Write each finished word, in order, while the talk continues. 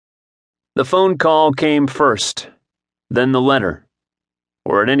The phone call came first, then the letter.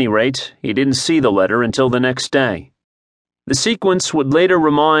 Or at any rate, he didn't see the letter until the next day. The sequence would later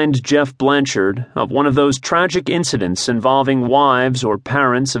remind Jeff Blanchard of one of those tragic incidents involving wives or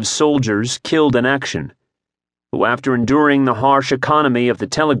parents of soldiers killed in action, who, after enduring the harsh economy of the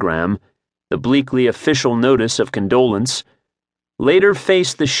telegram, the bleakly official notice of condolence, later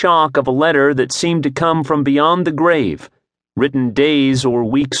faced the shock of a letter that seemed to come from beyond the grave, written days or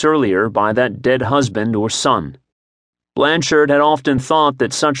weeks earlier by that dead husband or son. Blanchard had often thought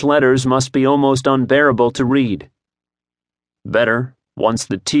that such letters must be almost unbearable to read. Better, once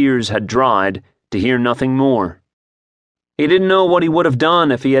the tears had dried, to hear nothing more. He didn't know what he would have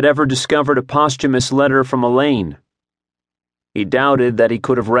done if he had ever discovered a posthumous letter from Elaine. He doubted that he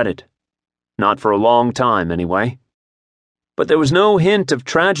could have read it. Not for a long time, anyway. But there was no hint of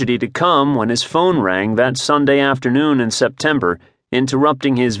tragedy to come when his phone rang that Sunday afternoon in September,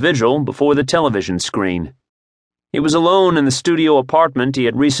 interrupting his vigil before the television screen. He was alone in the studio apartment he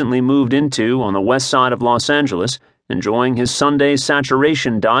had recently moved into on the west side of Los Angeles, enjoying his Sunday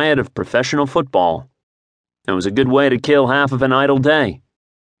saturation diet of professional football. It was a good way to kill half of an idle day.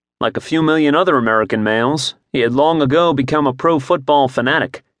 Like a few million other American males, he had long ago become a pro-football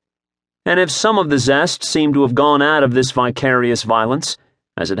fanatic. And if some of the zest seemed to have gone out of this vicarious violence,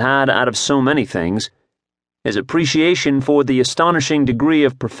 as it had out of so many things, his appreciation for the astonishing degree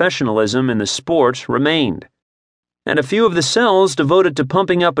of professionalism in the sport remained. And a few of the cells devoted to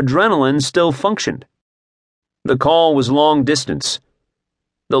pumping up adrenaline still functioned. The call was long distance.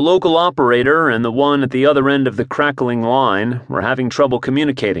 The local operator and the one at the other end of the crackling line were having trouble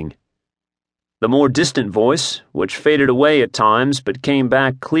communicating. The more distant voice, which faded away at times but came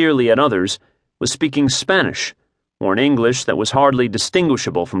back clearly at others, was speaking Spanish, or an English that was hardly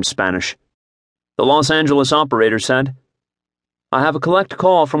distinguishable from Spanish. The Los Angeles operator said, "I have a collect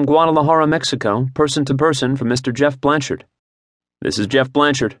call from Guadalajara, Mexico, person to person from Mr. Jeff Blanchard." "This is Jeff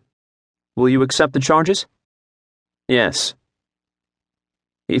Blanchard." "Will you accept the charges?" "Yes."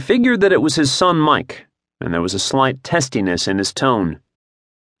 He figured that it was his son Mike, and there was a slight testiness in his tone.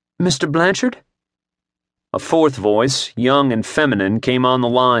 "Mr. Blanchard?" A fourth voice, young and feminine, came on the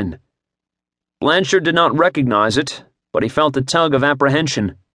line. Blanchard did not recognize it, but he felt a tug of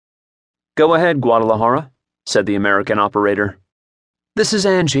apprehension. "Go ahead, Guadalajara," said the American operator. "This is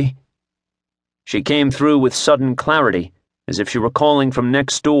Angie." She came through with sudden clarity, as if she were calling from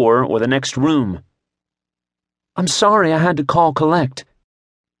next door or the next room. "I'm sorry I had to call collect."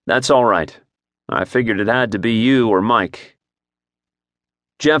 "That's all right. I figured it had to be you or Mike."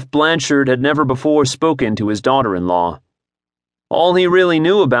 Jeff Blanchard had never before spoken to his daughter-in-law. All he really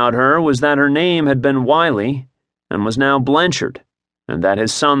knew about her was that her name had been Wiley and was now Blanchard, and that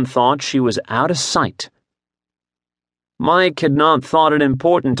his son thought she was out of sight. Mike had not thought it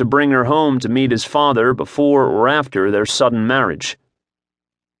important to bring her home to meet his father before or after their sudden marriage.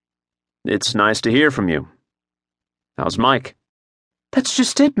 "It's nice to hear from you. How's Mike?" "That's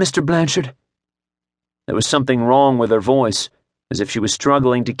just it, Mr. Blanchard." There was something wrong with her voice, as if she was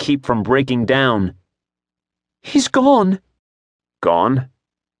struggling to keep from breaking down. "He's gone." "Gone?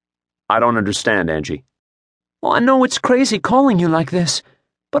 I don't understand, Angie." "Well, I know it's crazy calling you like this,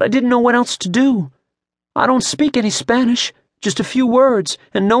 but I didn't know what else to do. I don't speak any Spanish, just a few words,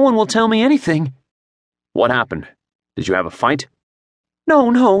 and no one will tell me anything." "What happened? Did you have a fight?"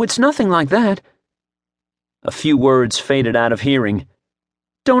 No, it's nothing like that." A few words faded out of hearing.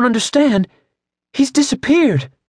 "Don't understand. He's disappeared."